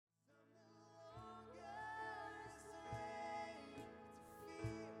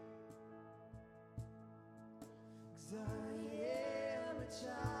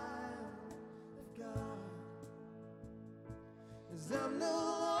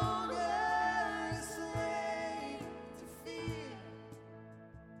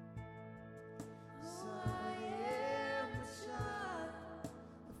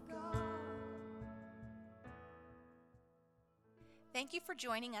Thank you for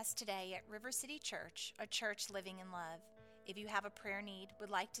joining us today at River City Church, a church living in love. If you have a prayer need,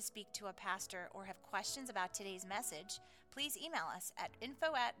 would like to speak to a pastor, or have questions about today's message, please email us at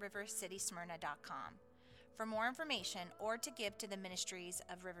info@rivercitysmyrna.com. For more information or to give to the ministries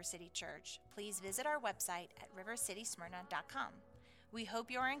of River City Church, please visit our website at rivercitysmyrna.com. We hope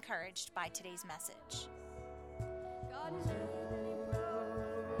you are encouraged by today's message. God is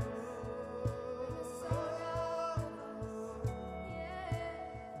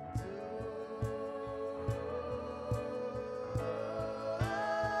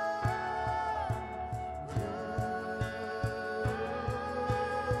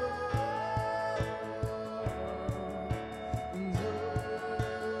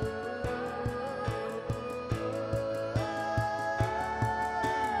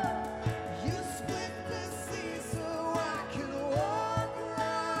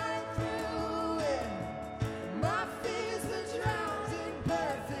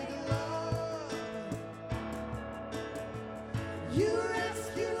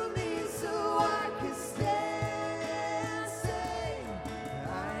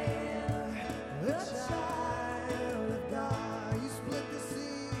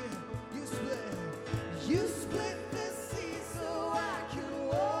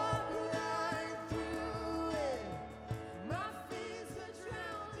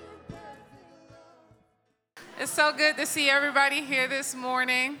It's so good to see everybody here this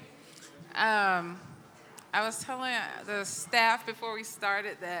morning. I was telling the staff before we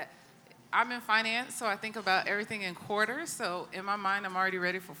started that I'm in finance, so I think about everything in quarters. So in my mind, I'm already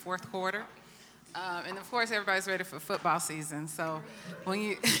ready for fourth quarter. And of course, everybody's ready for football season. So when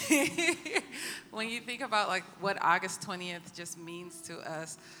you when you think about like what August 20th just means to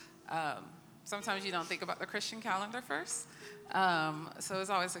us, sometimes you don't think about the Christian calendar first. So it's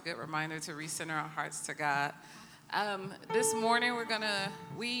always a good reminder to recenter our hearts to God. This morning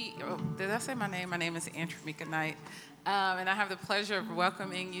did I say my name? My name is Andrew Knight, and I have the pleasure of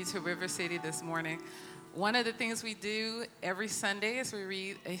welcoming you to River City this morning. One of the things we do every Sunday is we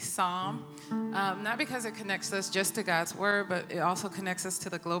read a psalm, not because it connects us just to God's word, but it also connects us to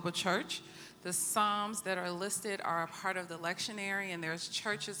the global church. The psalms that are listed are a part of the lectionary, and there's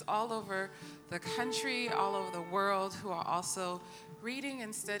churches all over the country, all over the world, who are also reading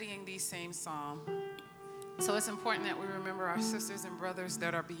and studying these same psalms. So it's important that we remember our sisters and brothers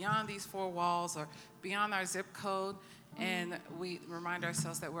that are beyond these four walls or beyond our zip code, and we remind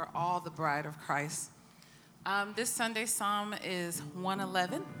ourselves that we're all the bride of Christ. This Sunday psalm is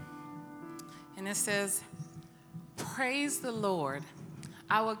 111, and it says, "Praise the Lord.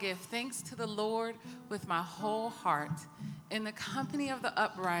 I will give thanks to the Lord with my whole heart, in the company of the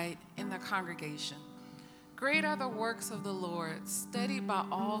upright in the congregation. Great are the works of the Lord, studied by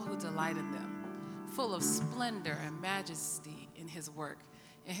all who delight in them. Full of splendor and majesty in his work,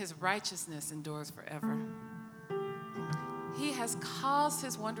 and his righteousness endures forever. He has caused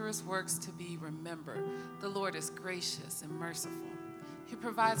his wondrous works to be remembered. The Lord is gracious and merciful. He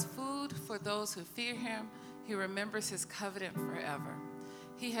provides food for those who fear him. He remembers his covenant forever.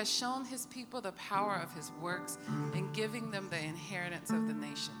 He has shown his people the power of his works, and giving them the inheritance of the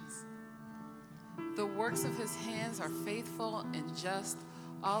nations. The works of his hands are faithful and just.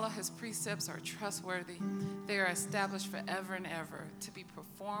 All of his precepts are trustworthy. They are established forever and ever, to be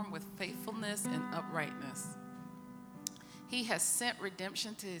performed with faithfulness and uprightness. He has sent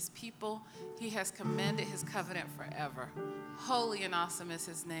redemption to his people. He has commanded his covenant forever. Holy and awesome is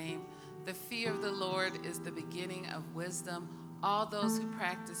his name. The fear of the Lord is the beginning of wisdom. All those who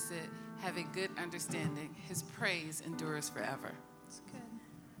practice it have a good understanding. His praise endures forever." It's good.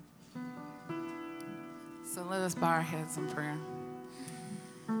 So let us bow our heads in prayer.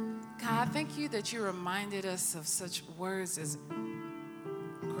 God, thank you that you reminded us of such words as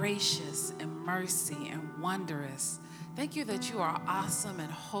gracious and mercy and wondrous. Thank you that you are awesome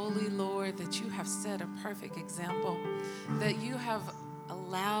and holy, Lord, that you have set a perfect example, that you have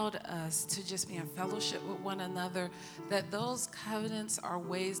allowed us to just be in fellowship with one another, that those covenants are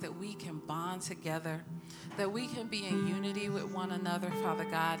ways that we can bond together, that we can be in unity with one another, Father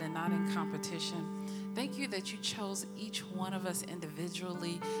God, and not in competition. Thank you that you chose each one of us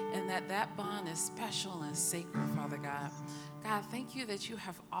individually, and that bond is special and sacred, Father God. God, thank you that you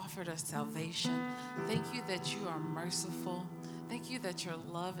have offered us salvation. Thank you that you are merciful. Thank you that your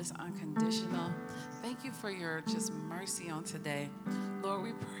love is unconditional. Thank you for your just mercy on today. Lord,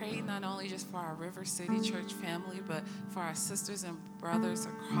 we pray not only just for our River City Church family, but for our sisters and brothers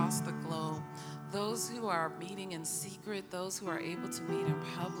across the globe. Those who are meeting in secret, those who are able to meet in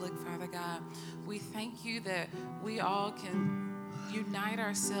public, Father God. We thank you that we all can unite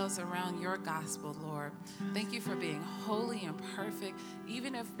ourselves around your gospel, Lord. Thank you for being holy and perfect.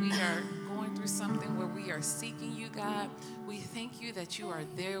 Even if we are going through something where we are seeking you, God, we thank you that you are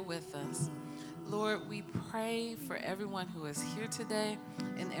there with us. Lord, we pray for everyone who is here today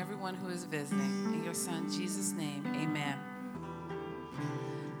and everyone who is visiting. In your son, Jesus' name, amen.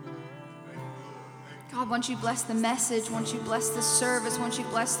 God, won't you bless the message? Won't you bless the service? Won't you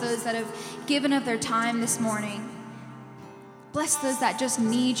bless those that have given of their time this morning? Bless those that just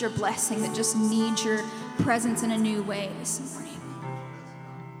need your blessing, that just need your presence in a new way this morning.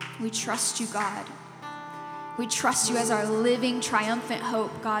 We trust you, God. We trust you as our living, triumphant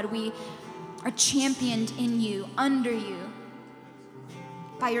hope, God. We are championed in you, under you,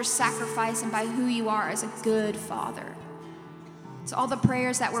 by your sacrifice and by who you are as a good Father. So all the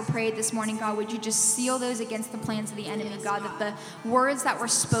prayers that were prayed this morning, God, would you just seal those against the plans of the enemy, God, that the words that were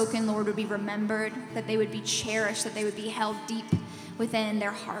spoken, Lord, would be remembered, that they would be cherished, that they would be held deep within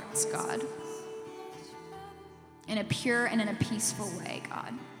their hearts, God, in a pure and in a peaceful way,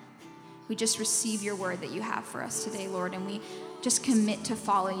 God. We just receive your word that you have for us today, Lord, and we just commit to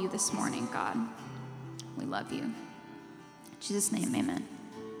follow you this morning, God. We love you. In Jesus' name, amen.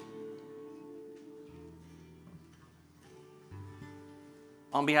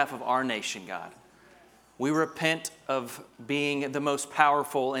 On behalf of our nation, God, we repent of being the most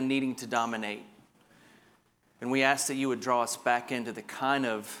powerful and needing to dominate. And we ask that you would draw us back into the kind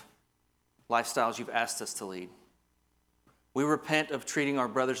of lifestyles you've asked us to lead. We repent of treating our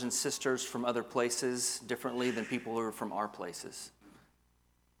brothers and sisters from other places differently than people who are from our places.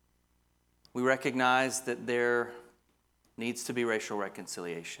 We recognize that there needs to be racial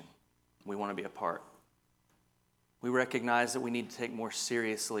reconciliation. We want to be a part. We recognize that we need to take more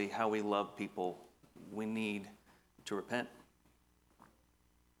seriously how we love people. We need to repent.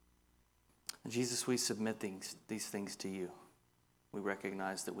 And Jesus, we submit these things to you. We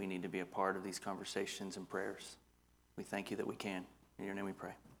recognize that we need to be a part of these conversations and prayers. We thank you that we can. In your name we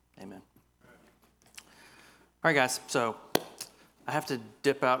pray. Amen. All right, guys, so I have to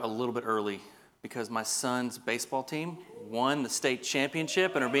dip out a little bit early because my son's baseball team won the state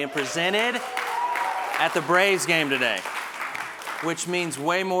championship and are being presented at the Braves game today, which means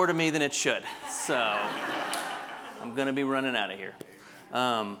way more to me than it should. So I'm going to be running out of here.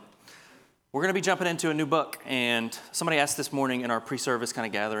 We're going to be jumping into a new book, and somebody asked this morning in our pre-service kind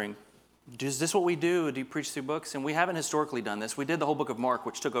of gathering, is this what we do? Do you preach through books? And we haven't historically done this. We did the whole book of Mark,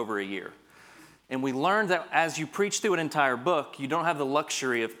 which took over a year. And we learned that as you preach through an entire book, you don't have the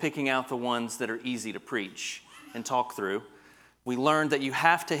luxury of picking out the ones that are easy to preach and talk through. We learned that you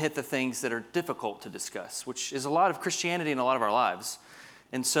have to hit the things that are difficult to discuss, which is a lot of Christianity in a lot of our lives.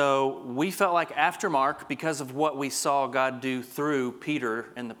 And so we felt like after Mark, because of what we saw God do through Peter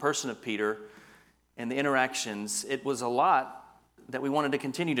and the person of Peter and the interactions, it was a lot that we wanted to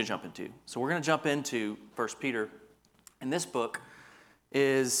continue to jump into. So we're going to jump into 1 Peter. And this book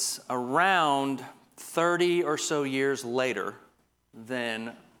is around 30 or so years later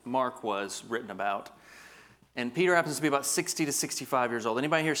than Mark was written about. And Peter happens to be about 60 to 65 years old.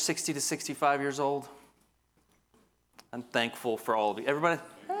 Anybody here 60 to 65 years old? I'm thankful for all of you. Everybody,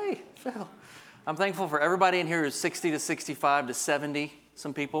 hey, Phil. I'm thankful for everybody in here who's 60 to 65 to 70.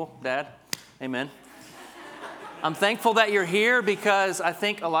 Some people, Dad, amen. I'm thankful that you're here because I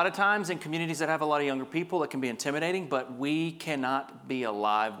think a lot of times in communities that have a lot of younger people, it can be intimidating, but we cannot be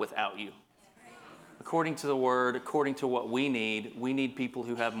alive without you. According to the word, according to what we need people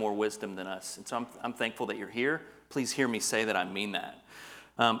who have more wisdom than us. And so I'm thankful that you're here. Please hear me say that I mean that.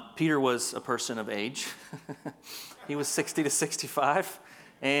 Peter was a person of age. He was 60 to 65.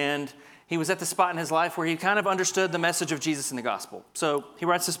 And he was at the spot in his life where he kind of understood the message of Jesus in the gospel. So he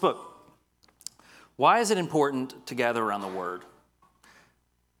writes this book. Why is it important to gather around the word?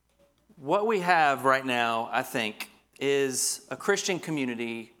 What we have right now, I think, is a Christian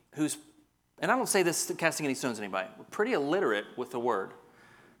community who's, and I don't say this casting any stones at anybody, we're pretty illiterate with the word.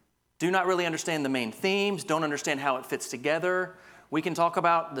 Do not really understand the main themes, don't understand how it fits together. We can talk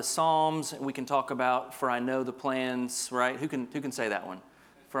about the Psalms, we can talk about, for I know the plans, right? Who can say that one?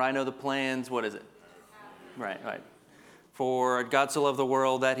 For I know the plans, what is it? Right. For God so loved the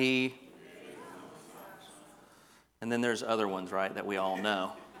world that he... And then there's other ones, right, that we all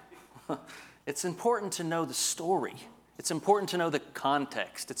know. It's important to know the story. It's important to know the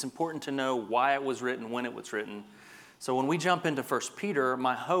context. It's important to know why it was written, when it was written. So when we jump into 1 Peter,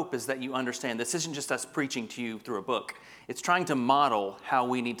 my hope is that you understand this isn't just us preaching to you through a book. It's trying to model how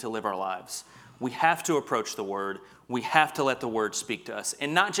we need to live our lives. We have to approach the word. We have to let the word speak to us.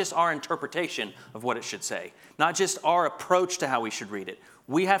 And not just our interpretation of what it should say. Not just our approach to how we should read it.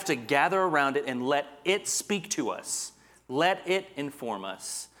 We have to gather around it and let it speak to us. Let it inform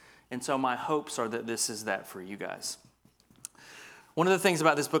us. And so my hopes are that this is that for you guys. One of the things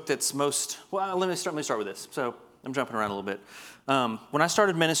about this book that's let me start with this. So I'm jumping around a little bit. When I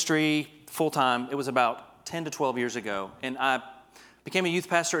started ministry full-time, it was about 10 to 12 years ago. And I became a youth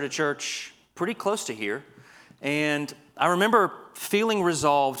pastor at a church pretty close to here. And I remember feeling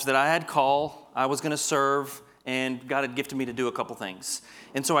resolved that I had call, I was going to serve, and God had gifted me to do a couple things.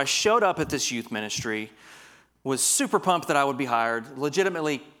 And so I showed up at this youth ministry, was super pumped that I would be hired,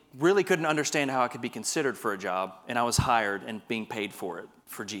 legitimately really couldn't understand how I could be considered for a job, and I was hired and being paid for it,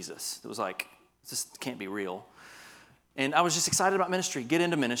 for Jesus. It was like, this can't be real. And I was just excited about ministry, get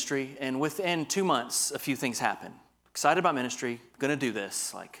into ministry, and within 2 months, a few things happened. Excited about ministry, gonna do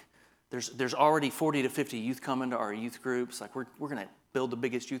this. Like, there's already 40 to 50 youth coming to our youth groups. Like, we're gonna build the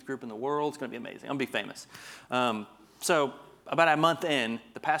biggest youth group in the world. It's gonna be amazing. I'm gonna be famous. So about a month in,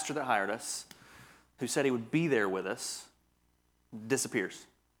 the pastor that hired us, who said he would be there with us, disappears.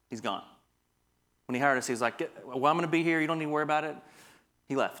 He's gone. When he hired us, he was like, well, I'm going to be here. You don't need to worry about it.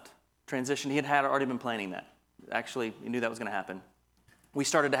 He left. Transitioned. He had already been planning that. Actually, he knew that was going to happen. We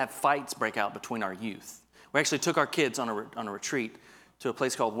started to have fights break out between our youth. We actually took our kids on a retreat to a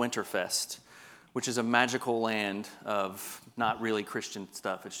place called Winterfest, which is a magical land of not really Christian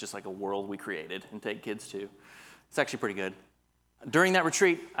stuff. It's just like a world we created and take kids to. It's actually pretty good. During that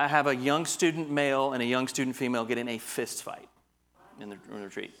retreat, I have a young student male and a young student female get in a fist fight in the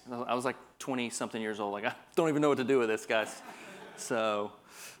retreat. I was like 20-something years old. Like, I don't even know what to do with this, guys. So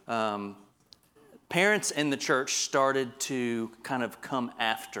parents in the church started to kind of come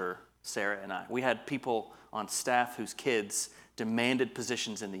after Sarah and I. We had people on staff whose kids demanded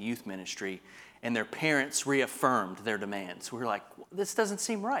positions in the youth ministry, and their parents reaffirmed their demands. We were like, this doesn't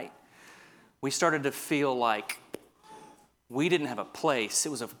seem right. We started to feel like we didn't have a place. It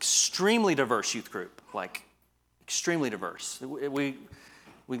was an extremely diverse youth group, like extremely diverse. We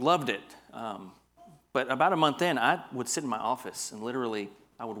loved it. But about a month in, I would sit in my office and literally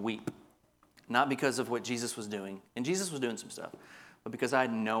I would weep. Not because of what Jesus was doing, and Jesus was doing some stuff, but because I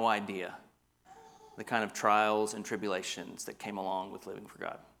had no idea the kind of trials and tribulations that came along with living for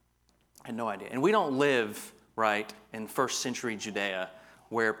God. I had no idea. And we don't live, right, in first century Judea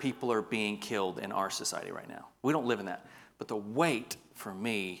where people are being killed in our society right now. We don't live in that. But the weight for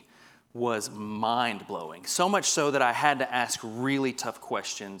me was mind-blowing. So much so that I had to ask really tough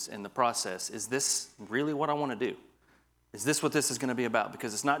questions in the process. Is this really what I want to do? Is this what this is going to be about?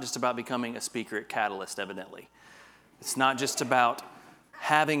 Because it's not just about becoming a speaker at Catalyst, evidently. It's not just about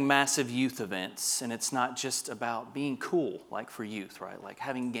having massive youth events, and it's not just about being cool, like for youth, right? Like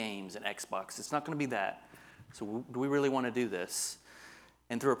having games and Xbox. It's not going to be that. So do we really want to do this?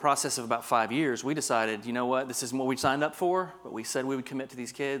 And through a process of about 5 years, we decided, you know what, this isn't what we signed up for, but we said we would commit to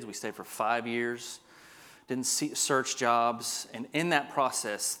these kids. We stayed for 5 years, didn't search jobs. And in that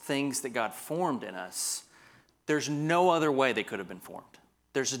process, things that God formed in us, there's no other way they could have been formed.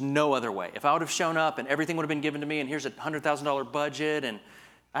 There's no other way. If I would have shown up and everything would have been given to me and here's a $100,000 budget and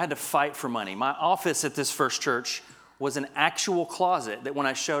I had to fight for money. My office at this first church was an actual closet that when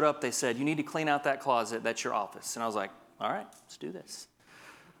I showed up, they said, you need to clean out that closet. That's your office. And I was like, all right, let's do this.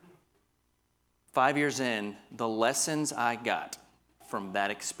 5 years in, the lessons I got from that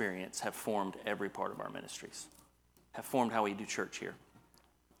experience have formed every part of our ministries, have formed how we do church here.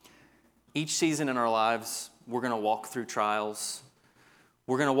 Each season in our lives, we're going to walk through trials.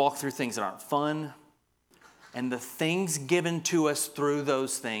 We're going to walk through things that aren't fun. And the things given to us through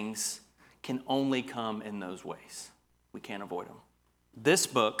those things can only come in those ways. We can't avoid them. This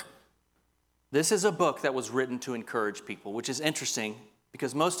is a book that was written to encourage people, which is interesting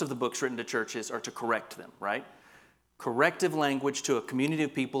because most of the books written to churches are to correct them, right? Corrective language to a community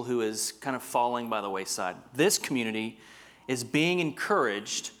of people who is kind of falling by the wayside. This community is being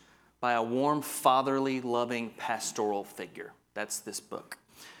encouraged by a warm, fatherly, loving, pastoral figure. That's this book.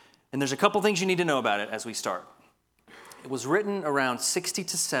 And there's a couple things you need to know about it as we start. It was written around 60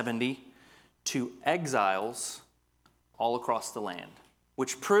 to 70 to exiles all across the land,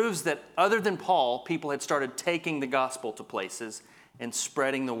 which proves that other than Paul, people had started taking the gospel to places and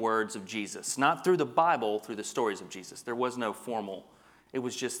spreading the words of Jesus. Not through the Bible, through the stories of Jesus. There was no formal. It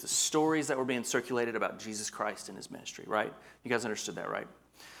was just the stories that were being circulated about Jesus Christ and his ministry, right? You guys understood that, right?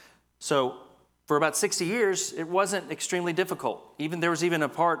 So for about 60 years, it wasn't extremely difficult. There was even a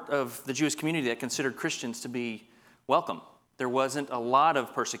part of the Jewish community that considered Christians to be welcome. There wasn't a lot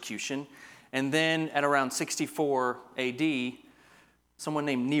of persecution. And then at around 64 AD, someone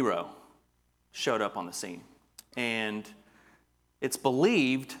named Nero showed up on the scene. And it's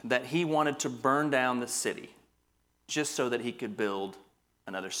believed that he wanted to burn down the city just so that he could build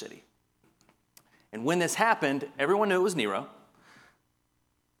another city. And when this happened, everyone knew it was Nero,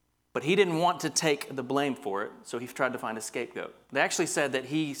 but he didn't want to take the blame for it, so he tried to find a scapegoat. They actually said that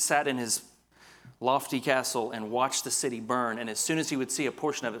he sat in his lofty castle and watched the city burn, and as soon as he would see a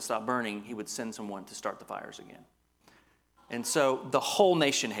portion of it stop burning, he would send someone to start the fires again. And so the whole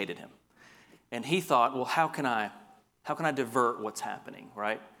nation hated him. And he thought, well, how can I divert what's happening,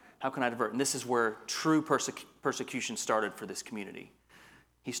 right? How can I divert? And this is where true persecution started for this community.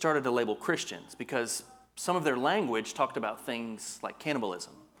 He started to label Christians because some of their language talked about things like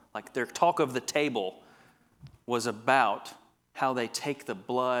cannibalism. Like their talk of the table was about how they take the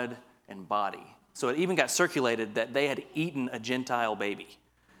blood and body. So it even got circulated that they had eaten a Gentile baby.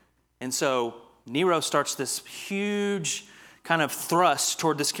 And so Nero starts this huge kind of thrust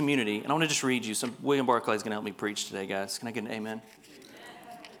toward this community. And I want to just read you some. William Barclay is going to help me preach today, guys. Can I get an amen?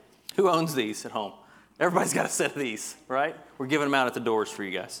 Who owns these at home? Everybody's got a set of these, right? We're giving them out at the doors for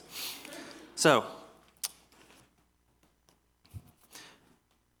you guys. So,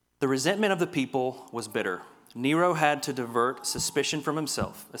 the resentment of the people was bitter. Nero had to divert suspicion from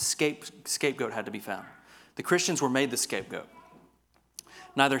himself. A scapegoat had to be found. The Christians were made the scapegoat.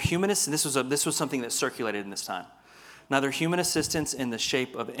 Neither humanists, and this was something that circulated in this time, neither human assistance in the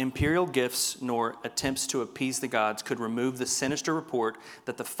shape of imperial gifts nor attempts to appease the gods could remove the sinister report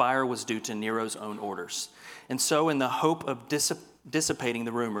that the fire was due to Nero's own orders. And so, in the hope of dissipating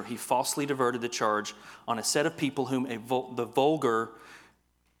the rumor, he falsely diverted the charge on a set of people whom the vulgar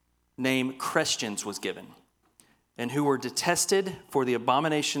name Christians was given, and who were detested for the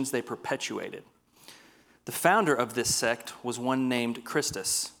abominations they perpetuated. The founder of this sect was one named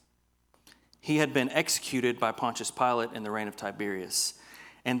Christus. He had been executed by Pontius Pilate in the reign of Tiberius.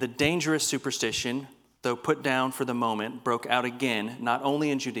 And the dangerous superstition, though put down for the moment, broke out again, not only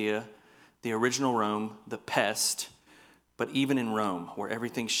in Judea, the original Rome, the pest, but even in Rome, where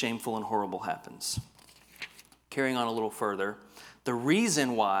everything shameful and horrible happens. Carrying on a little further, the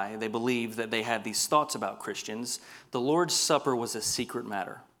reason why they believed that they had these thoughts about Christians, the Lord's Supper was a secret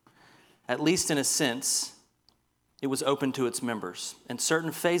matter. At least in a sense, it was open to its members, and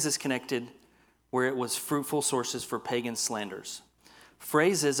certain phases connected where it was fruitful sources for pagan slanders.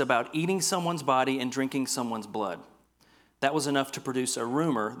 Phrases about eating someone's body and drinking someone's blood. That was enough to produce a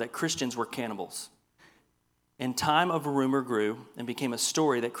rumor that Christians were cannibals. In time, a rumor grew and became a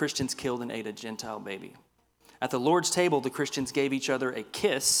story that Christians killed and ate a Gentile baby. At the Lord's table, the Christians gave each other a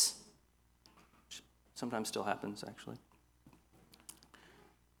kiss, which sometimes still happens, actually.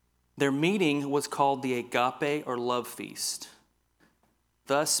 Their meeting was called the agape or love feast,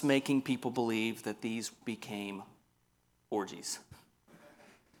 thus making people believe that these became orgies.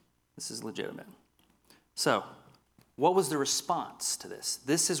 This is legitimate. So, what was the response to this?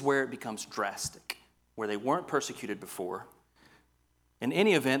 This is where it becomes drastic, where they weren't persecuted before. In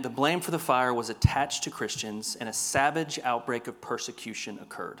any event, the blame for the fire was attached to Christians, and a savage outbreak of persecution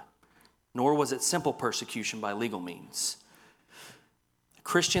occurred. Nor was it simple persecution by legal means.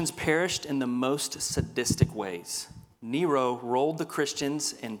 Christians perished in the most sadistic ways. Nero rolled the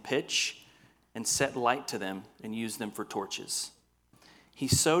Christians in pitch and set light to them and used them for torches. He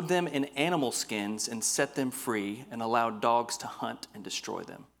sewed them in animal skins and set them free and allowed dogs to hunt and destroy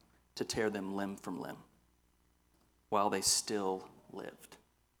them, to tear them limb from limb, while they still lived.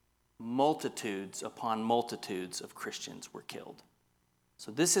 Multitudes upon multitudes of Christians were killed.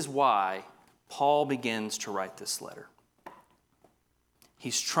 So this is why Paul begins to write this letter.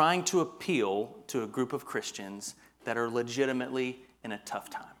 He's trying to appeal to a group of Christians that are legitimately in a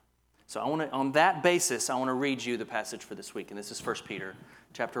tough time. So on that basis, I want to read you the passage for this week, and this is 1 Peter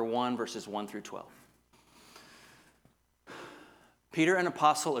chapter 1, verses 1 through 12. Peter, an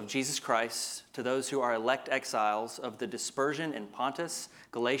apostle of Jesus Christ, to those who are elect exiles of the dispersion in Pontus,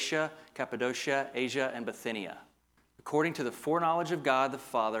 Galatia, Cappadocia, Asia, and Bithynia, according to the foreknowledge of God the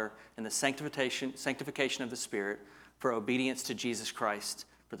Father and the sanctification of the Spirit, for obedience to Jesus Christ,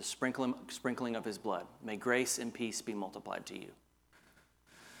 for the sprinkling of his blood. May grace and peace be multiplied to you.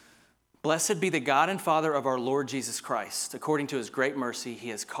 Blessed be the God and Father of our Lord Jesus Christ. According to his great mercy, he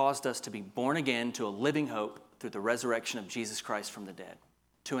has caused us to be born again to a living hope through the resurrection of Jesus Christ from the dead,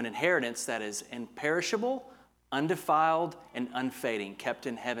 to an inheritance that is imperishable, undefiled, and unfading, kept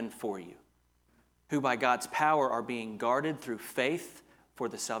in heaven for you, who by God's power are being guarded through faith for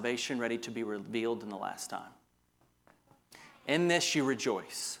the salvation ready to be revealed in the last time. In this you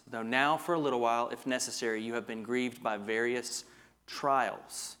rejoice, though now for a little while, if necessary, you have been grieved by various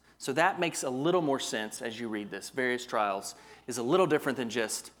trials. So that makes a little more sense as you read this. Various trials is a little different than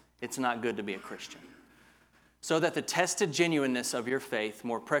just, it's not good to be a Christian. So that the tested genuineness of your faith,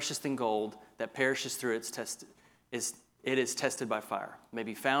 more precious than gold that perishes through its test, is it is tested by fire, may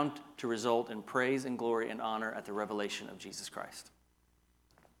be found to result in praise and glory and honor at the revelation of Jesus Christ.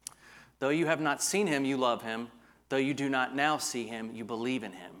 Though you have not seen him, you love him. Though you do not now see him, you believe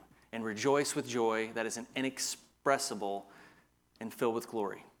in him and rejoice with joy that is inexpressible and filled with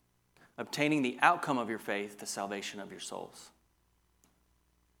glory, obtaining the outcome of your faith, the salvation of your souls.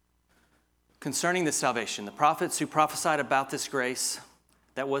 Concerning this salvation, the prophets who prophesied about this grace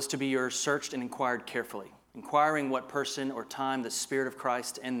that was to be yours searched and inquired carefully, inquiring what person or time the Spirit of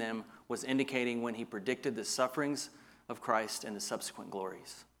Christ in them was indicating when he predicted the sufferings of Christ and the subsequent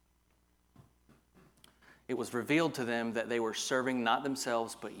glories. It was revealed to them that they were serving not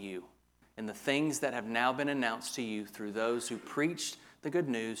themselves but you, and the things that have now been announced to you through those who preached the good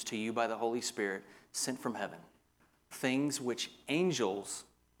news to you by the Holy Spirit sent from heaven, things which angels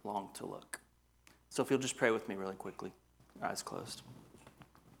long to look. So if you'll just pray with me really quickly, eyes closed.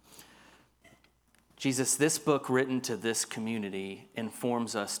 Jesus, this book written to this community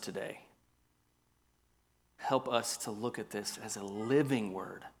informs us today. Help us to look at this as a living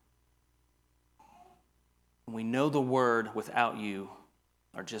word. We know the word without you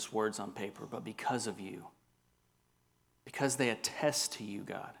are just words on paper, but because of you, because they attest to you,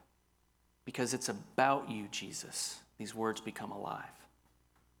 God, because it's about you, Jesus, these words become alive.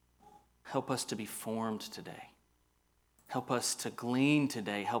 Help us to be formed today. Help us to glean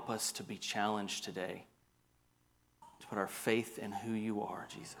today. Help us to be challenged today. To put our faith in who you are,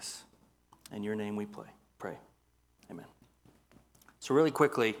 Jesus. In your name we pray. Amen. So really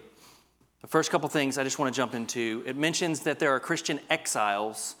quickly, the first couple things I just want to jump into. It mentions that there are Christian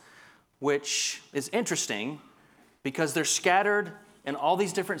exiles, which is interesting because they're scattered in all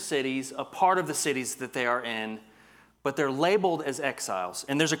these different cities, a part of the cities that they are in, but they're labeled as exiles.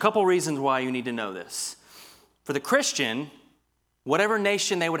 And there's a couple reasons why you need to know this. For the Christian, whatever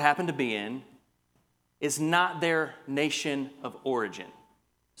nation they would happen to be in is not their nation of origin.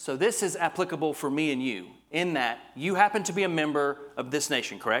 So this is applicable for me and you in that you happen to be a member of this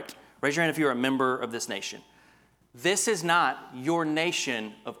nation, correct? Raise your hand if you're a member of this nation. This is not your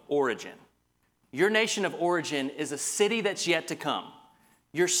nation of origin. Your nation of origin is a city that's yet to come.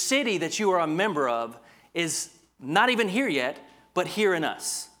 Your city that you are a member of is not even here yet, but here in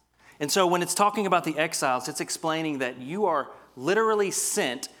us. And so when it's talking about the exiles, it's explaining that you are literally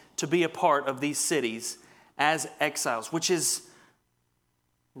sent to be a part of these cities as exiles, which is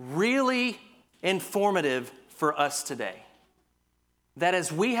really informative for us today. That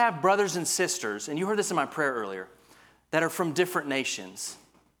as we have brothers and sisters, and you heard this in my prayer earlier, that are from different nations,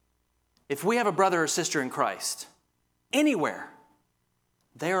 if we have a brother or sister in Christ, anywhere,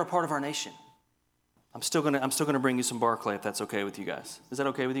 they are a part of our nation. I'm still gonna bring you some Barclay if that's okay with you guys. Is that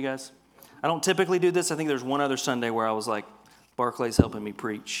okay with you guys? I don't typically do this. I think there's one other Sunday where I was like, Barclay's helping me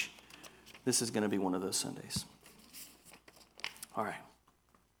preach. This is gonna be one of those Sundays. All right.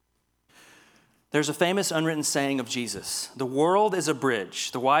 There's a famous unwritten saying of Jesus. The world is a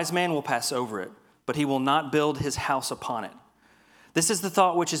bridge. The wise man will pass over it, but he will not build his house upon it. This is the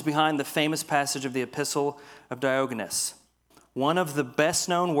thought which is behind the famous passage of the Epistle of Diogenes, one of the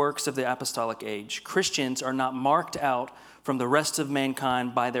best-known works of the apostolic age. Christians are not marked out from the rest of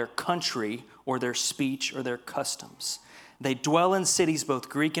mankind by their country or their speech or their customs. They dwell in cities both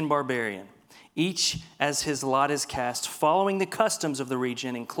Greek and barbarian, each as his lot is cast, following the customs of the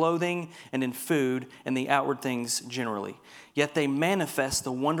region in clothing and in food and the outward things generally. Yet they manifest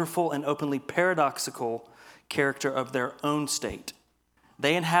the wonderful and openly paradoxical character of their own state.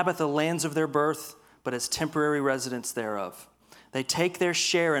 They inhabit the lands of their birth, but as temporary residents thereof. They take their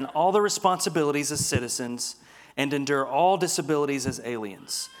share in all the responsibilities as citizens and endure all disabilities as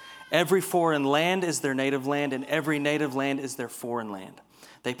aliens. Every foreign land is their native land, and every native land is their foreign land.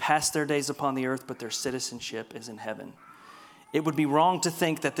 They pass their days upon the earth, but their citizenship is in heaven. It would be wrong to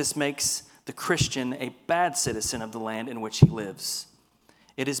think that this makes the Christian a bad citizen of the land in which he lives.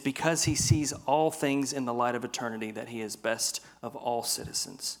 It is because he sees all things in the light of eternity that he is best of all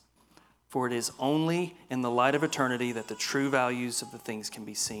citizens. For it is only in the light of eternity that the true values of the things can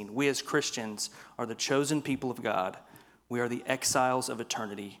be seen. We as Christians are the chosen people of God. We are the exiles of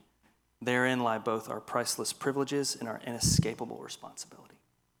eternity. Therein lie both our priceless privileges and our inescapable responsibility.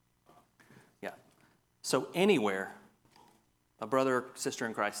 Yeah. So anywhere a brother or sister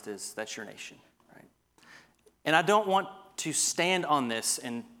in Christ is, that's your nation, right? And I don't want to stand on this,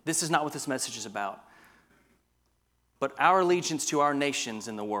 and this is not what this message is about, but our allegiance to our nations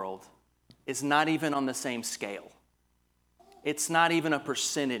in the world is not even on the same scale. It's not even a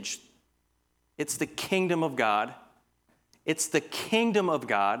percentage. It's the kingdom of God. It's the kingdom of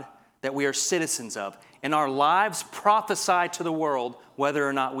God that we are citizens of, and our lives prophesy to the world whether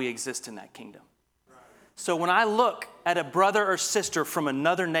or not we exist in that kingdom. So when I look at a brother or sister from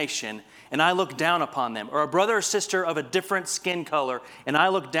another nation and I look down upon them, or a brother or sister of a different skin color and I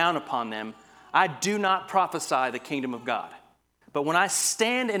look down upon them, I do not prophesy the kingdom of God. But when I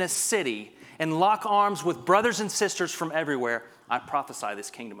stand in a city and lock arms with brothers and sisters from everywhere, I prophesy this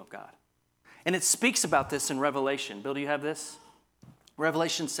kingdom of God. And it speaks about this in Revelation. Bill, do you have this?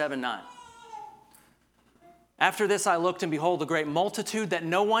 Revelation 7:9. After this I looked, and behold, a great multitude that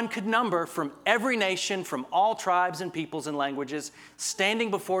no one could number, from every nation, from all tribes and peoples and languages, standing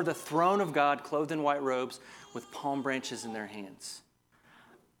before the throne of God, clothed in white robes, with palm branches in their hands.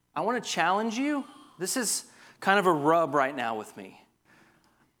 I want to challenge you. This is kind of a rub right now with me.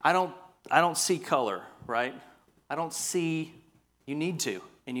 I don't see color, right? I don't see, you need to,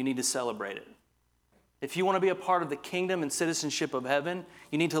 and you need to celebrate it. If you want to be a part of the kingdom and citizenship of heaven,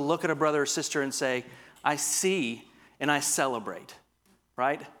 you need to look at a brother or sister and say, I see and I celebrate,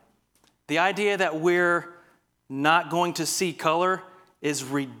 right? The idea that we're not going to see color is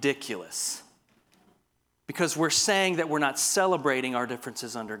ridiculous, because we're saying that we're not celebrating our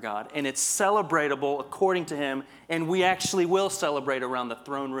differences under God, and it's celebratable according to Him, and we actually will celebrate around the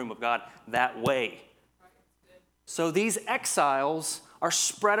throne room of God that way. So these exiles are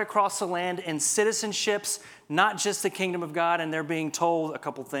spread across the land in citizenships, not just the kingdom of God, and they're being told a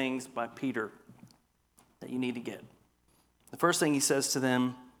couple things by Peter that you need to get. The first thing he says to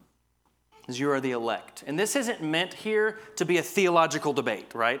them is, you are the elect. And this isn't meant here to be a theological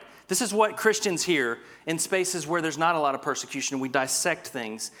debate, right? This is what Christians hear in spaces where there's not a lot of persecution. We dissect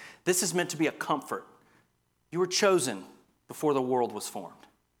things. This is meant to be a comfort. You were chosen before the world was formed.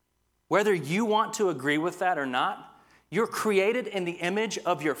 Whether you want to agree with that or not, you're created in the image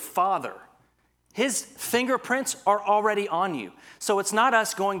of your Father. His fingerprints are already on you. So it's not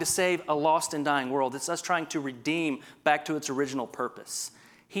us going to save a lost and dying world. It's us trying to redeem back to its original purpose.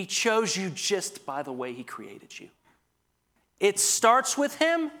 He chose you just by the way He created you. It starts with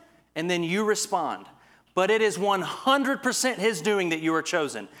Him, and then you respond. But it is 100% His doing that you are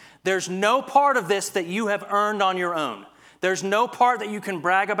chosen. There's no part of this that you have earned on your own. There's no part that you can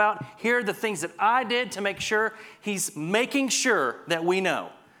brag about. Here are the things that I did to make sure. He's making sure that we know.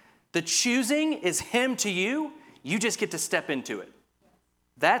 The choosing is Him to you. You just get to step into it.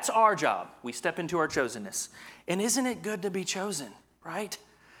 That's our job. We step into our chosenness. And isn't it good to be chosen, right?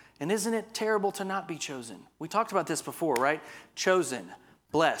 And isn't it terrible to not be chosen? We talked about this before, right? Chosen,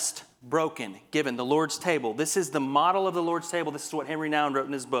 blessed, broken, given. The Lord's table. This is the model of the Lord's table. This is what Henry Nouwen wrote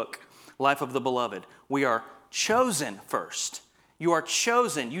in his book, Life of the Beloved. We are chosen first. You are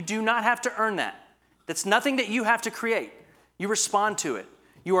chosen. You do not have to earn that. That's nothing that you have to create. You respond to it.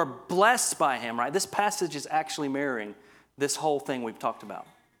 You are blessed by Him, right? This passage is actually mirroring this whole thing we've talked about.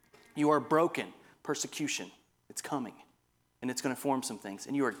 You are broken. Persecution. It's coming. And it's going to form some things.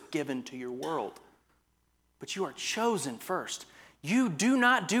 And you are given to your world. But you are chosen first. You do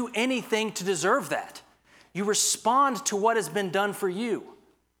not do anything to deserve that. You respond to what has been done for you.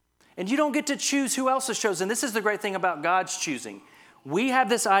 And you don't get to choose who else is chosen. This is the great thing about God's choosing. We have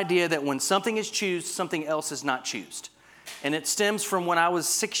this idea that when something is chosen, something else is not chosen. And it stems from when I was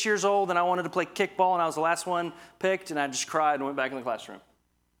 6 years old and I wanted to play kickball and I was the last one picked and I just cried and went back in the classroom.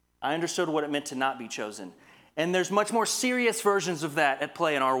 I understood what it meant to not be chosen. And there's much more serious versions of that at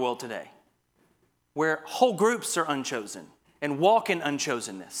play in our world today, where whole groups are unchosen and walk in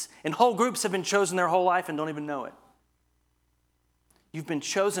unchosenness. And whole groups have been chosen their whole life and don't even know it. You've been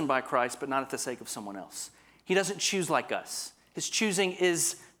chosen by Christ, but not at the sake of someone else. He doesn't choose like us. His choosing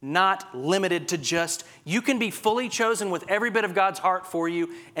is not limited to just, you can be fully chosen with every bit of God's heart for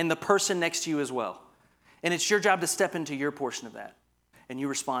you and the person next to you as well. And it's your job to step into your portion of that. And you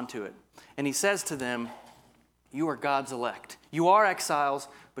respond to it. And he says to them, you are God's elect. You are exiles,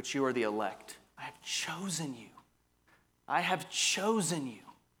 but you are the elect. I have chosen you. I have chosen you.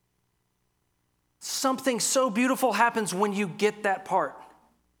 Something so beautiful happens when you get that part.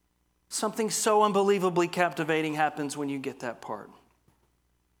 Something so unbelievably captivating happens when you get that part.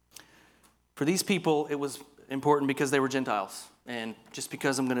 For these people, it was important because they were Gentiles. And just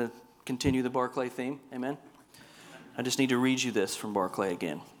because I'm going to continue the Barclay theme, amen? I just need to read you this from Barclay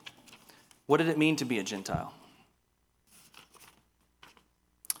again. What did it mean to be a Gentile?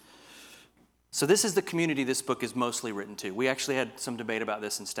 So this is the community this book is mostly written to. We actually had some debate about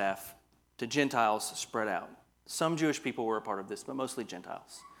this in staff. To Gentiles spread out. Some Jewish people were a part of this, but mostly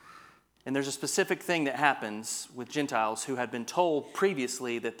Gentiles. And there's a specific thing that happens with Gentiles who had been told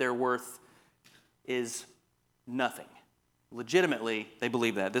previously that their worth is nothing. Legitimately, they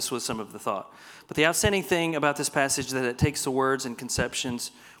believe that. This was some of the thought. But the outstanding thing about this passage is that it takes the words and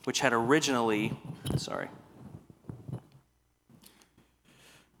conceptions which had originally,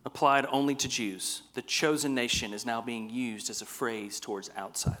 applied only to Jews, the chosen nation, is now being used as a phrase towards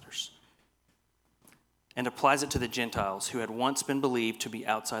outsiders, and applies it to the Gentiles who had once been believed to be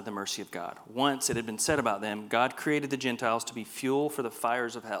outside the mercy of God. Once it had been said about them, God created the Gentiles to be fuel for the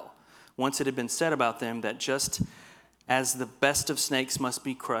fires of hell. Once it had been said about them that just as the best of snakes must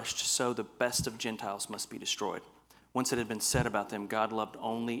be crushed, so the best of Gentiles must be destroyed. Once it had been said about them, God loved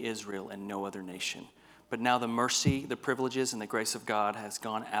only Israel and no other nation. But now the mercy, the privileges, and the grace of God has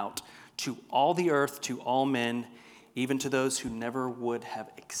gone out to all the earth, to all men, even to those who never would have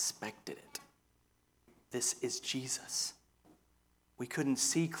expected it. This is Jesus. We couldn't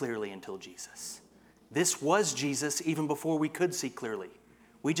see clearly until Jesus. This was Jesus even before we could see clearly.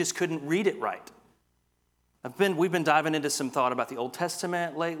 We just couldn't read it right. We've been diving into some thought about the Old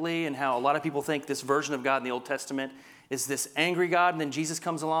Testament lately and how a lot of people think this version of God in the Old Testament is this angry God, and then Jesus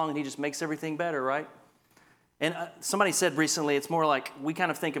comes along and he just makes everything better, right? And somebody said recently, it's more like we kind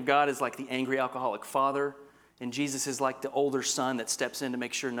of think of God as like the angry alcoholic father, and Jesus is like the older son that steps in to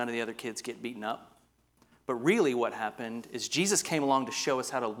make sure none of the other kids get beaten up. But really what happened is Jesus came along to show us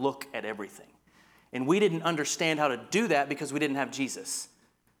how to look at everything. And we didn't understand how to do that because we didn't have Jesus.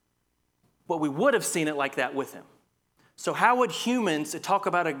 But we would have seen it like that with him. So how would humans talk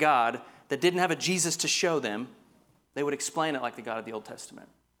about a God that didn't have a Jesus to show them? They would explain it like the God of the Old Testament.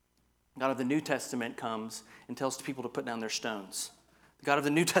 The God of the New Testament comes and tells people to put down their stones. The God of the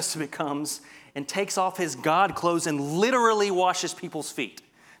New Testament comes and takes off his God clothes and literally washes people's feet.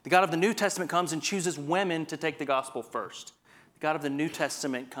 The God of the New Testament comes and chooses women to take the gospel first. The God of the New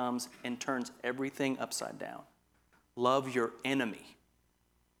Testament comes and turns everything upside down. Love your enemy.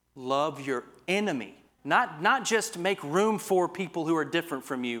 Love your enemy. Not just make room for people who are different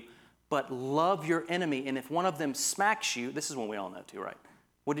from you, but love your enemy. And if one of them smacks you, this is one we all know too, right?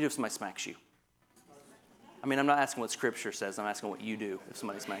 What do you do if somebody smacks you? I mean, I'm not asking what Scripture says. I'm asking what you do if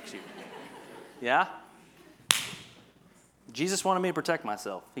somebody smacks you. Yeah? Jesus wanted me to protect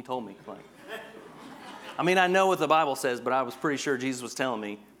myself. He told me. I mean, I know what the Bible says, but I was pretty sure Jesus was telling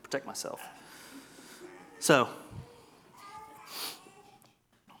me, protect myself. So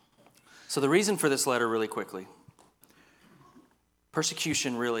the reason for this letter really quickly,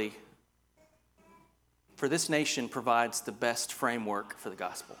 persecution really, for this nation, provides the best framework for the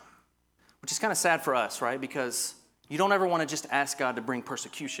gospel, which is kind of sad for us, right? Because you don't ever want to just ask God to bring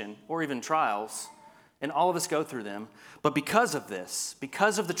persecution or even trials, and all of us go through them. But because of this,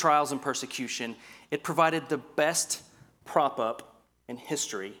 because of the trials and persecution, it provided the best prop up in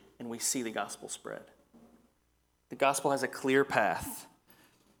history, and we see the gospel spread. The gospel has a clear path.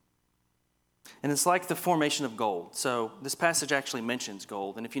 And it's like the formation of gold. So this passage actually mentions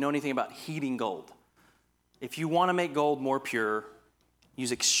gold. And if you know anything about heating gold, if you want to make gold more pure,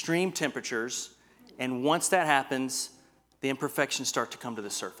 use extreme temperatures. And once that happens, the imperfections start to come to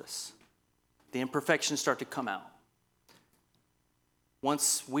the surface. The imperfections start to come out.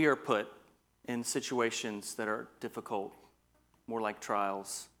 Once we are put in situations that are difficult, more like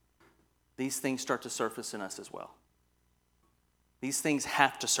trials, these things start to surface in us as well. These things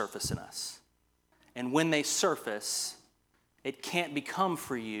have to surface in us. And when they surface, it can't become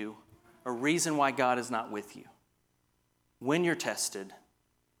for you a reason why God is not with you. When you're tested,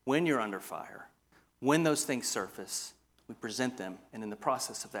 when you're under fire, when those things surface, we present them, and in the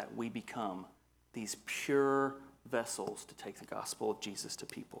process of that, we become these pure vessels to take the gospel of Jesus to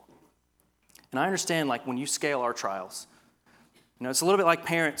people. And I understand, like, when you scale our trials, it's a little bit like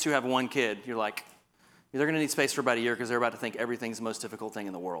parents who have one kid. You're like, they're going to need space for about a year because they're about to think everything's the most difficult thing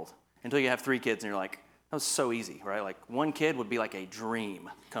in the world. Until you have 3 kids and you're like, that was so easy, right? Like, one kid would be like a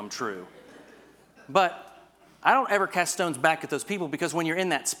dream come true. But I don't ever cast stones back at those people because when you're in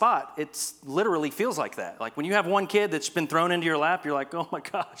that spot, it literally feels like that. Like when you have one kid that's been thrown into your lap, you're like, oh my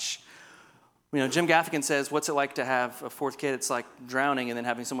gosh. Jim Gaffigan says, what's it like to have a 4th kid? It's like drowning and then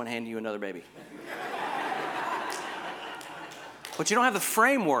having someone hand you another baby. But you don't have the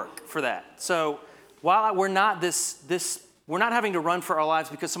framework for that. So while we're not we're not having to run for our lives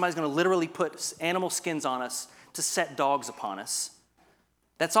because somebody's going to literally put animal skins on us to set dogs upon us.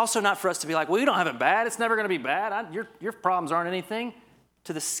 That's also not for us to be like, well, you don't have it bad. It's never going to be bad. Your problems aren't anything.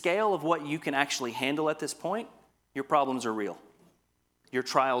 To the scale of what you can actually handle at this point, your problems are real. Your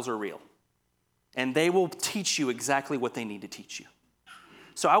trials are real. And they will teach you exactly what they need to teach you.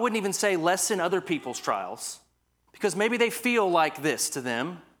 So I wouldn't even say lessen other people's trials because maybe they feel like this to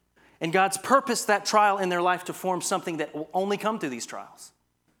them. And God's purposed that trial in their life to form something that will only come through these trials.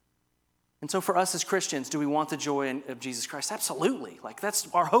 And so for us as Christians, do we want the joy of Jesus Christ? Absolutely.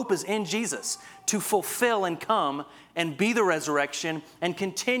 Our hope is in Jesus to fulfill and come and be the resurrection and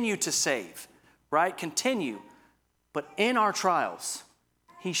continue to save, right? Continue. But in our trials,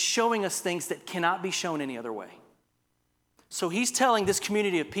 He's showing us things that cannot be shown any other way. So he's telling this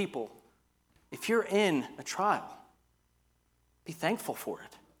community of people, if you're in a trial, be thankful for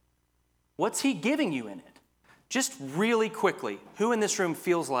it. What's he giving you in it? Just really quickly, who in this room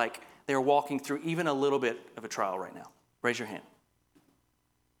feels like they're walking through even a little bit of a trial right now? Raise your hand.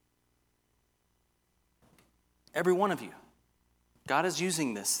 Every one of you. God is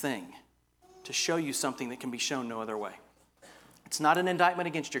using this thing to show you something that can be shown no other way. It's not an indictment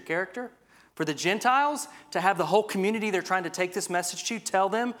against your character. For the Gentiles, to have the whole community they're trying to take this message to, tell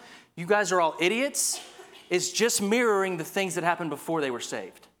them, you guys are all idiots, is just mirroring the things that happened before they were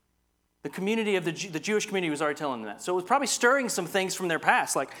saved. The community of the Jewish community was already telling them that. So it was probably stirring some things from their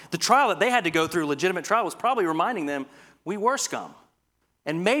past. Like the trial that they had to go through, legitimate trial, was probably reminding them, we were scum.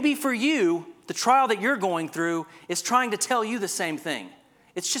 And maybe for you, the trial that you're going through is trying to tell you the same thing.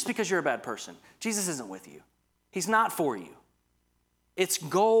 It's just because you're a bad person. Jesus isn't with you. He's not for you. It's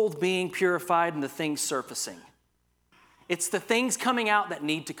gold being purified and the things surfacing. It's the things coming out that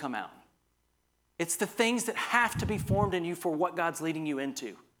need to come out. It's the things that have to be formed in you for what God's leading you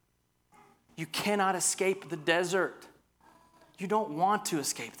into. You cannot escape the desert. You don't want to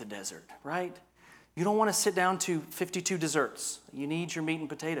escape the desert, right? You don't want to sit down to 52 desserts. You need your meat and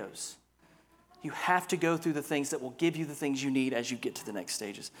potatoes. You have to go through the things that will give you the things you need as you get to the next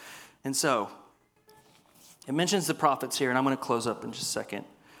stages. And so, it mentions the prophets here, and I'm going to close up in just a second.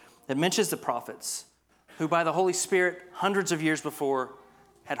 It mentions the prophets who, by the Holy Spirit, hundreds of years before,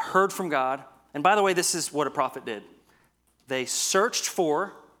 had heard from God. And by the way, this is what a prophet did. They searched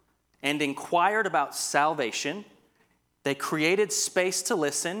for and inquired about salvation. They created space to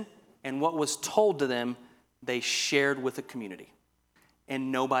listen, and what was told to them, they shared with the community.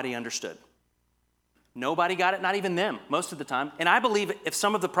 And nobody understood. Nobody got it, not even them, most of the time. And I believe if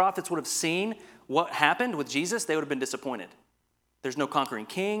some of the prophets would have seen what happened with Jesus, they would have been disappointed. There's no conquering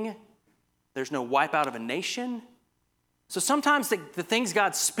king. There's no wipeout of a nation. So sometimes the things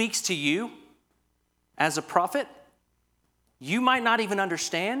God speaks to you as a prophet, you might not even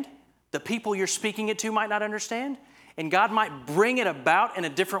understand. The people you're speaking it to might not understand. And God might bring it about in a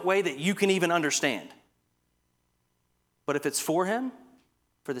different way that you can even understand. But if it's for him,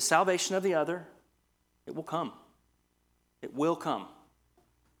 for the salvation of the other, it will come. It will come.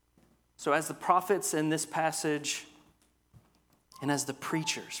 So as the prophets in this passage, and as the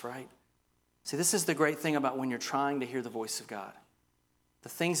preachers, right? See, this is the great thing about when you're trying to hear the voice of God. The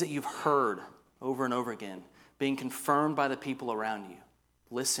things that you've heard over and over again, being confirmed by the people around you.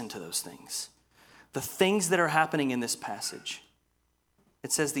 Listen to those things. The things that are happening in this passage.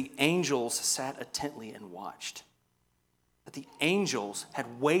 It says the angels sat intently and watched. That the angels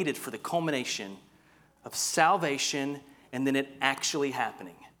had waited for the culmination of salvation and then it actually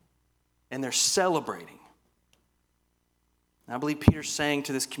happening. And they're celebrating. And I believe Peter's saying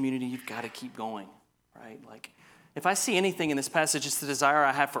to this community, you've got to keep going, right? Like, if I see anything in this passage, it's the desire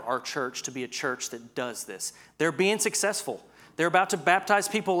I have for our church to be a church that does this. They're being successful. They're about to baptize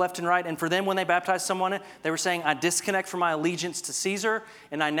people left and right. And for them, when they baptized someone, they were saying, I disconnect from my allegiance to Caesar,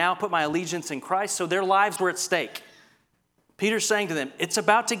 and I now put my allegiance in Christ. So their lives were at stake. Peter's saying to them, it's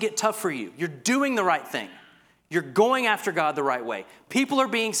about to get tough for you. You're doing the right thing. You're going after God the right way. People are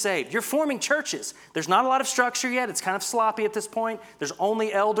being saved. You're forming churches. There's not a lot of structure yet. It's kind of sloppy at this point. There's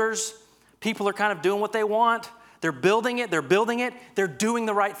only elders. People are kind of doing what they want. They're building it. They're building it. They're doing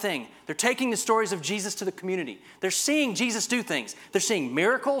the right thing. They're taking the stories of Jesus to the community. They're seeing Jesus do things. They're seeing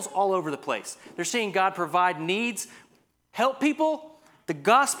miracles all over the place. They're seeing God provide needs, help people. The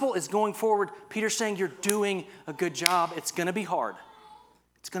gospel is going forward. Peter's saying you're doing a good job. It's going to be hard.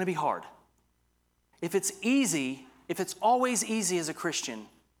 It's going to be hard. If it's easy, if it's always easy as a Christian,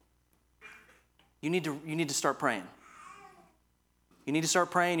 you need to start praying. You need to start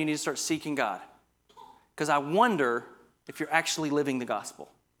praying. You need to start seeking God. Because I wonder if you're actually living the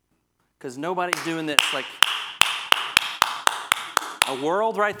gospel. Because nobody's doing this. Like, a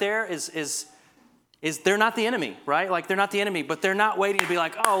world right there is they're not the enemy, right? Like, they're not the enemy, but they're not waiting to be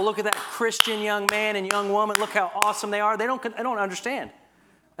like, oh, look at that Christian young man and young woman. Look how awesome they are. They don't understand.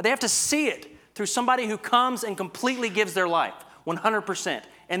 They have to see it through somebody who comes and completely gives their life, 100%.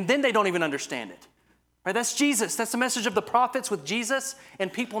 And then they don't even understand it. Right? That's Jesus. That's the message of the prophets with Jesus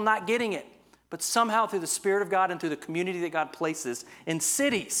and people not getting it. But somehow through the Spirit of God and through the community that God places in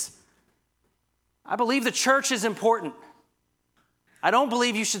cities. I believe the church is important. I don't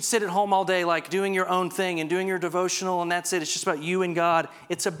believe you should sit at home all day like doing your own thing and doing your devotional and that's it. It's just about you and God.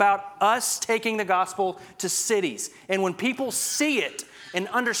 It's about us taking the gospel to cities. And when people see it and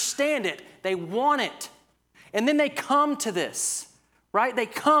understand it, they want it. And then they come to this, right? They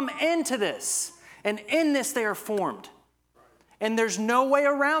come into this. And in this they are formed. And there's no way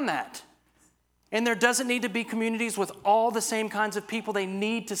around that. And there doesn't need to be communities with all the same kinds of people. They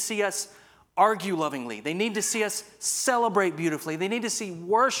need to see us argue lovingly. They need to see us celebrate beautifully. They need to see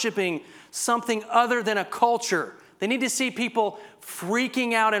worshiping something other than a culture. They need to see people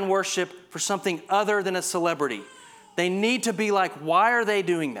freaking out in worship for something other than a celebrity. They need to be like, why are they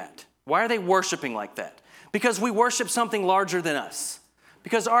doing that? Why are they worshiping like that? Because we worship something larger than us.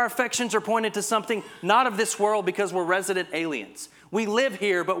 Because our affections are pointed to something not of this world because we're resident aliens. We live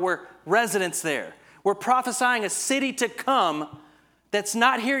here, but we're residents there. We're prophesying a city to come that's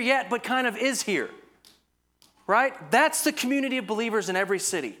not here yet, but kind of is here. Right? That's the community of believers in every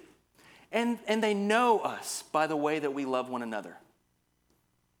city. And they know us by the way that we love one another.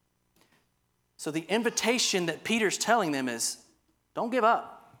 So the invitation that Peter's telling them is, don't give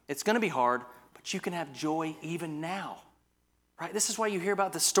up. It's going to be hard, but you can have joy even now. Right? This is why you hear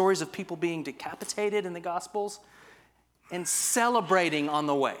about the stories of people being decapitated in the Gospels and celebrating on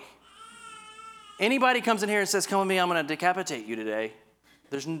the way. Anybody comes in here and says, come with me, I'm going to decapitate you today.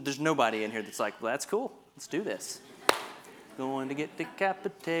 There's nobody in here that's like, well, that's cool. Let's do this. Going to get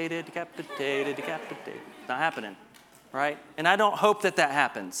decapitated. It's not happening, right? And I don't hope that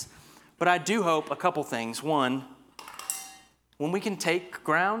happens. But I do hope a couple things. One, when we can take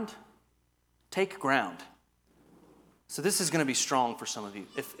ground. So this is going to be strong for some of you.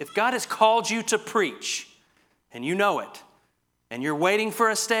 If God has called you to preach, and you know it, and you're waiting for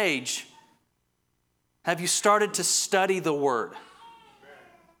a stage, have you started to study the Word?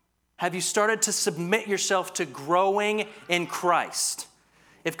 Have you started to submit yourself to growing in Christ?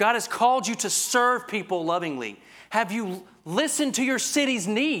 If God has called you to serve people lovingly, have you listened to your city's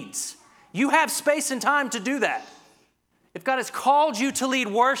needs? You have space and time to do that. If God has called you to lead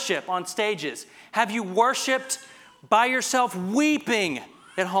worship on stages, have you worshiped by yourself weeping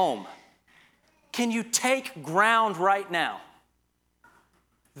at home? Can you take ground right now?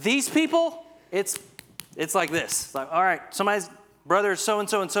 These people, it's like this. It's like, all right, somebody's brother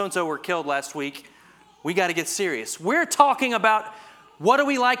so-and-so and so-and-so were killed last week. We got to get serious. We're talking about what do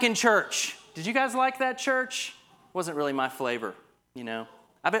we like in church? Did you guys like that church? Wasn't really my flavor, you know.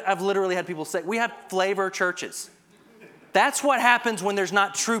 I've literally had people say, we have flavor churches. That's what happens when there's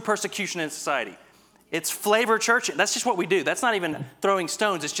not true persecution in society. It's flavor church. That's just what we do. That's not even throwing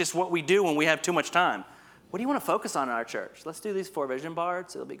stones. It's just what we do when we have too much time. What do you want to focus on in our church? Let's do these 4 vision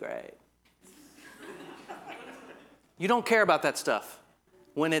boards. It'll be great. You don't care about that stuff.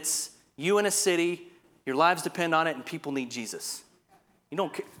 When it's you in a city, your lives depend on it, and people need Jesus. You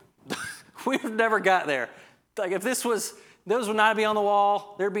don't care. We've never got there. Like if those would not be on the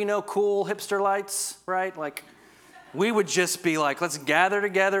wall, there'd be no cool hipster lights, right? Like we would just be like, let's gather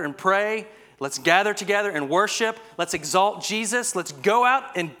together and pray. Let's gather together and worship. Let's exalt Jesus. Let's go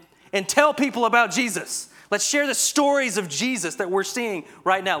out and tell people about Jesus. Let's share the stories of Jesus that we're seeing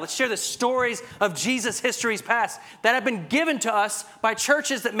right now. Let's share the stories of Jesus' histories past that have been given to us by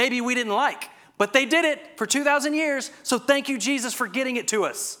churches that maybe we didn't like. But they did it for 2,000 years, so thank you, Jesus, for getting it to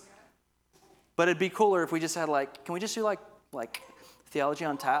us. But it'd be cooler if we just had can we just do like Theology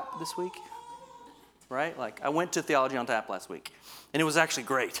on Tap this week? Right? Like I went to Theology on Tap last week, and it was actually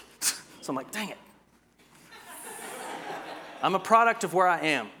great. So I'm like, dang it. I'm a product of where I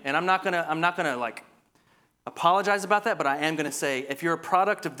am, and I'm not gonna like apologize about that, but I am gonna say, if you're a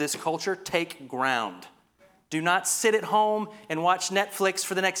product of this culture, take ground. Do not sit at home and watch Netflix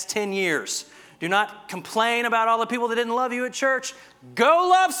for the next 10 years. Do not complain about all the people that didn't love you at church. Go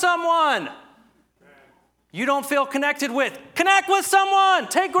love someone you don't feel connected with. Connect with someone.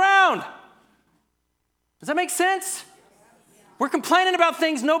 Take ground. Does that make sense? We're complaining about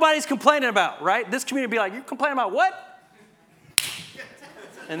things nobody's complaining about, right? This community would be like, you're complaining about what?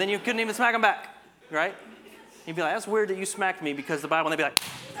 And then you couldn't even smack them back, right? You'd be like, that's weird that you smacked me because the Bible, and they'd be like,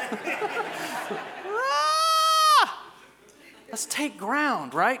 let's take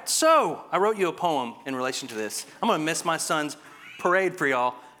ground, right? So I wrote you a poem in relation to this. I'm going to miss my son's parade for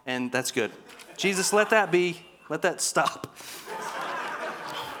y'all, and that's good. Jesus, let that be. Let that stop.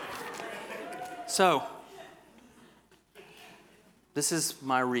 So this is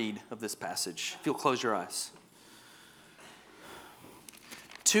my read of this passage. If you'll close your eyes.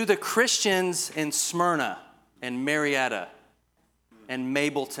 To the Christians in Smyrna and Marietta and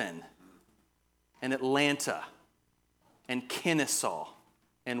Mableton and Atlanta and Kennesaw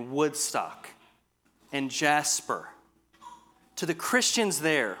and Woodstock and Jasper, to the Christians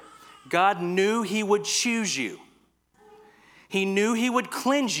there, God knew He would choose you. He knew He would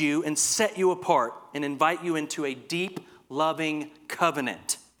cleanse you and set you apart and invite you into a deep, loving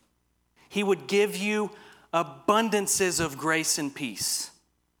covenant. He would give you abundances of grace and peace.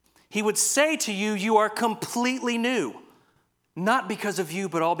 He would say to you, you are completely new. Not because of you,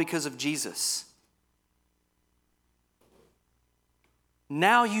 but all because of Jesus.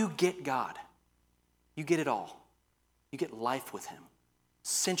 Now you get God. You get it all. You get life with him.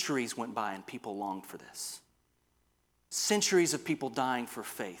 Centuries went by and people longed for this. Centuries of people dying for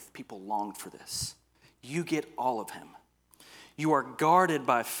faith. People longed for this. You get all of him. You are guarded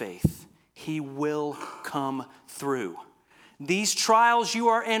by faith. He will come through. These trials you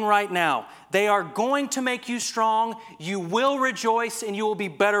are in right now, they are going to make you strong. You will rejoice and you will be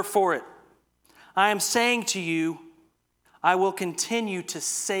better for it. I am saying to you, I will continue to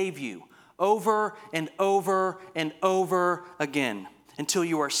save you over and over and over again until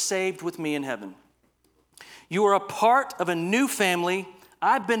you are saved with me in heaven. You are a part of a new family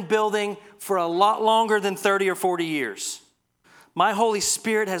I've been building for a lot longer than 30 or 40 years. My Holy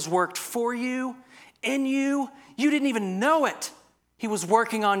Spirit has worked for you, in you. You didn't even know it. He was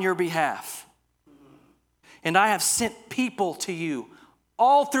working on your behalf. And I have sent people to you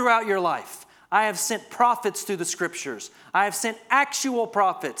all throughout your life. I have sent prophets through the scriptures. I have sent actual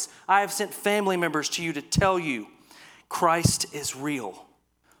prophets. I have sent family members to you to tell you Christ is real.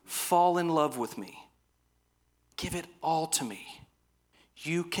 Fall in love with me. Give it all to me.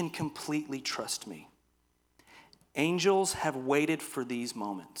 You can completely trust me. Angels have waited for these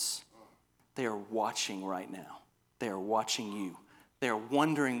moments. They are watching right now. They are watching you. They are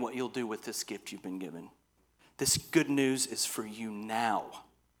wondering what you'll do with this gift you've been given. This good news is for you now.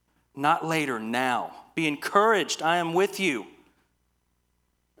 Not later, now. Be encouraged. I am with you.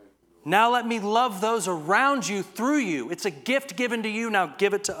 Now let me love those around you through you. It's a gift given to you. Now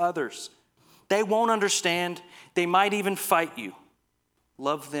give it to others. They won't understand. They might even fight you.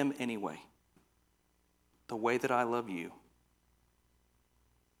 Love them anyway. The way that I love you.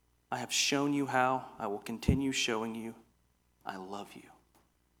 I have shown you how. I will continue showing you. I love you.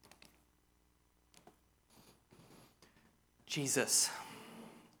 Jesus,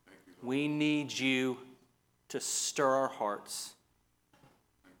 we need you to stir our hearts,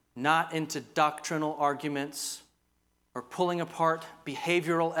 not into doctrinal arguments or pulling apart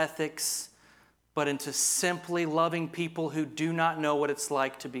behavioral ethics, but into simply loving people who do not know what it's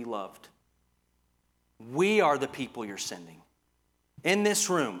like to be loved. We are the people you're sending. In this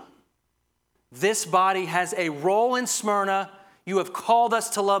room, this body has a role in Smyrna. You have called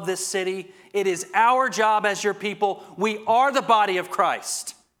us to love this city. It is our job as your people. We are the body of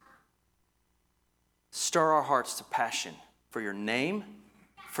Christ. Stir our hearts to passion for your name,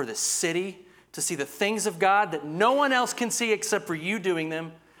 for the city, to see the things of God that no one else can see except for you doing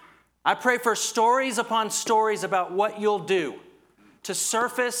them. I pray for stories upon stories about what you'll do to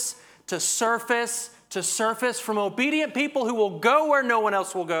surface from obedient people who will go where no one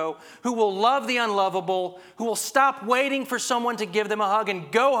else will go, who will love the unlovable, who will stop waiting for someone to give them a hug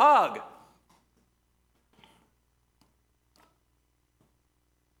and go hug.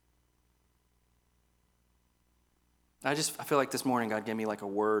 I feel like this morning God gave me like a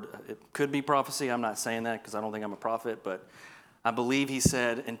word. It could be prophecy. I'm not saying that because I don't think I'm a prophet, but I believe he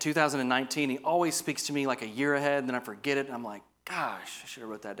said in 2019, he always speaks to me like a year ahead, and then I forget it, and I'm like, gosh, I should have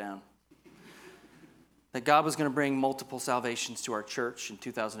wrote that down. That God was going to bring multiple salvations to our church in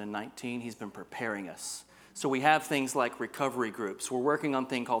 2019. He's been preparing us. So we have things like recovery groups. We're working on a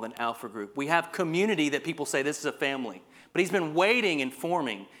thing called an alpha group. We have community that people say this is a family. But he's been waiting and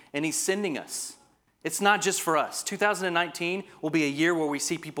forming, and he's sending us. It's not just for us. 2019 will be a year where we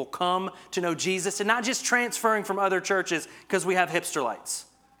see people come to know Jesus and not just transferring from other churches because we have hipster lights.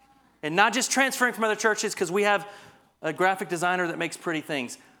 And not just transferring from other churches because we have a graphic designer that makes pretty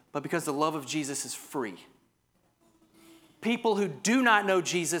things, but because the love of Jesus is free. People who do not know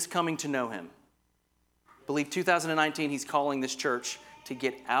Jesus coming to know him. I believe 2019 he's calling this church to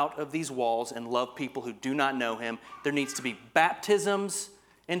get out of these walls and love people who do not know him. There needs to be baptisms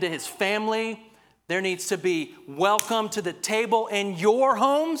into his family. There needs to be welcome to the table in your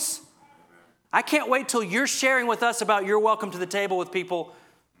homes. I can't wait till you're sharing with us about your welcome to the table with people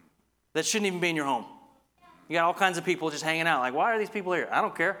that shouldn't even be in your home. You got all kinds of people just hanging out. Like, why are these people here? I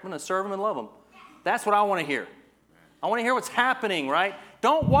don't care. I'm going to serve them and love them. That's what I want to hear. I want to hear what's happening, right?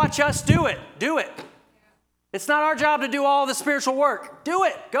 Don't watch us do it. Do it. It's not our job to do all the spiritual work. Do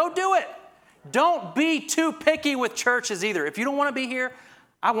it. Go do it. Don't be too picky with churches either. If you don't want to be here,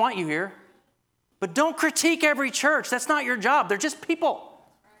 I want you here. But don't critique every church. That's not your job. They're just people.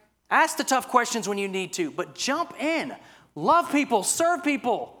 Ask the tough questions when you need to, but jump in. Love people. Serve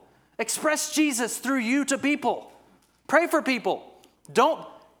people. Express Jesus through you to people. Pray for people.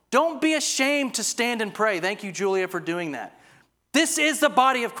 Don't be ashamed to stand and pray. Thank you, Julia, for doing that. This is the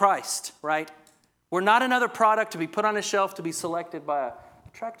body of Christ, right? We're not another product to be put on a shelf to be selected by an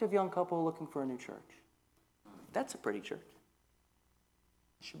attractive young couple looking for a new church. That's a pretty church.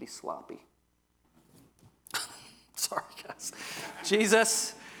 It should be sloppy. Sorry, guys.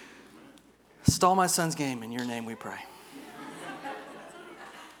 Jesus, stall my son's game. In your name we pray.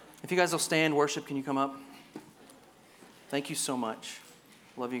 If you guys will stand, worship, can you come up? Thank you so much.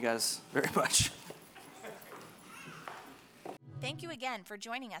 Love you guys very much. Thank you again for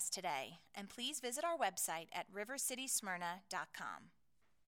joining us today, and please visit our website at rivercitysmyrna.com.